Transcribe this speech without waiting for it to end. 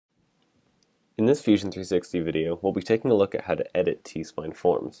In this Fusion 360 video, we'll be taking a look at how to edit T-spline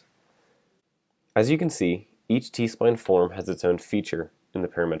forms. As you can see, each T-spline form has its own feature in the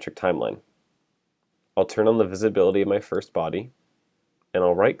parametric timeline. I'll turn on the visibility of my first body, and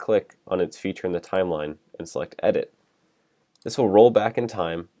I'll right-click on its feature in the timeline and select Edit. This will roll back in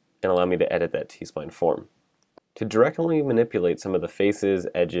time and allow me to edit that T-spline form. To directly manipulate some of the faces,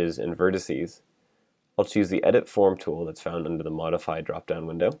 edges, and vertices, I'll choose the Edit Form tool that's found under the Modify drop-down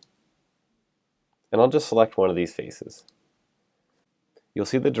window, and I'll just select one of these faces. You'll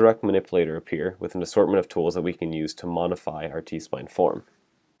see the direct manipulator appear with an assortment of tools that we can use to modify our T-spline form.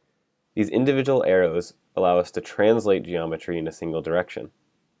 These individual arrows allow us to translate geometry in a single direction.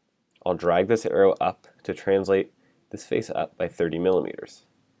 I'll drag this arrow up to translate this face up by 30 millimeters.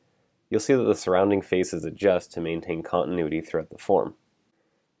 You'll see that the surrounding faces adjust to maintain continuity throughout the form.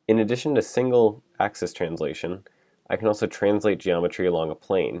 In addition to single axis translation, I can also translate geometry along a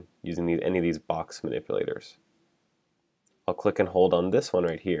plane using any of these box manipulators. I'll click and hold on this one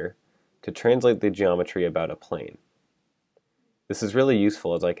right here to translate the geometry about a plane. This is really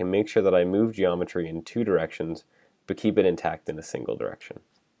useful as I can make sure that I move geometry in two directions but keep it intact in a single direction.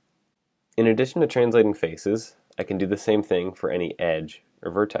 In addition to translating faces, I can do the same thing for any edge or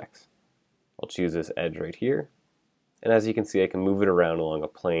vertex. I'll choose this edge right here, and as you can see I can move it around along a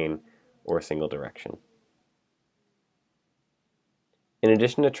plane or a single direction. In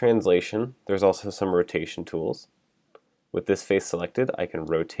addition to translation, there's also some rotation tools. With this face selected, I can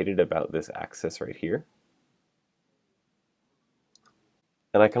rotate it about this axis right here.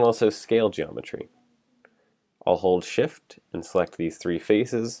 And I can also scale geometry. I'll hold Shift and select these three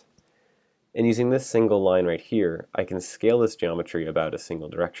faces, and using this single line right here, I can scale this geometry about a single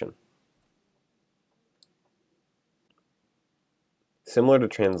direction. Similar to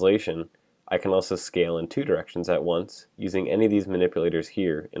translation, I can also scale in two directions at once using any of these manipulators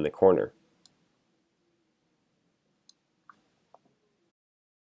here in the corner.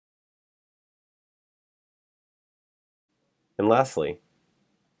 And lastly,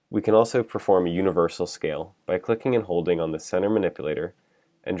 we can also perform a universal scale by clicking and holding on the center manipulator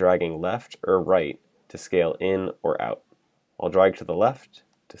and dragging left or right to scale in or out. I'll drag to the left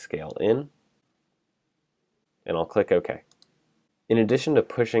to scale in, and I'll click OK. In addition to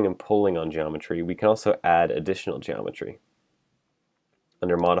pushing and pulling on geometry, we can also add additional geometry.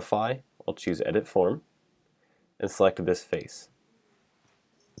 Under Modify, I'll choose Edit Form and select this face.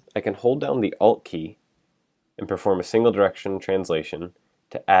 I can hold down the Alt key and perform a single direction translation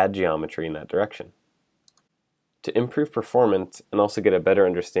to add geometry in that direction. To improve performance and also get a better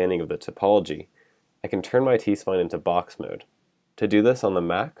understanding of the topology, I can turn my T-spline into box mode. To do this on the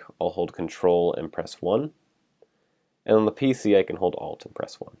Mac, I'll hold Control and press 1. And on the PC, I can hold Alt and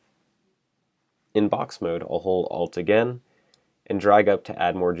press 1. In box mode, I'll hold Alt again and drag up to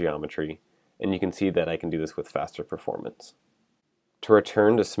add more geometry, and you can see that I can do this with faster performance. To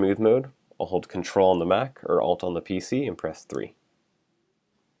return to smooth mode, I'll hold Control on the Mac or Alt on the PC and press 3.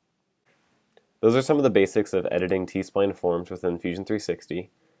 Those are some of the basics of editing T-spline forms within Fusion 360,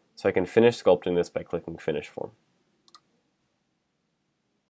 so I can finish sculpting this by clicking Finish Form.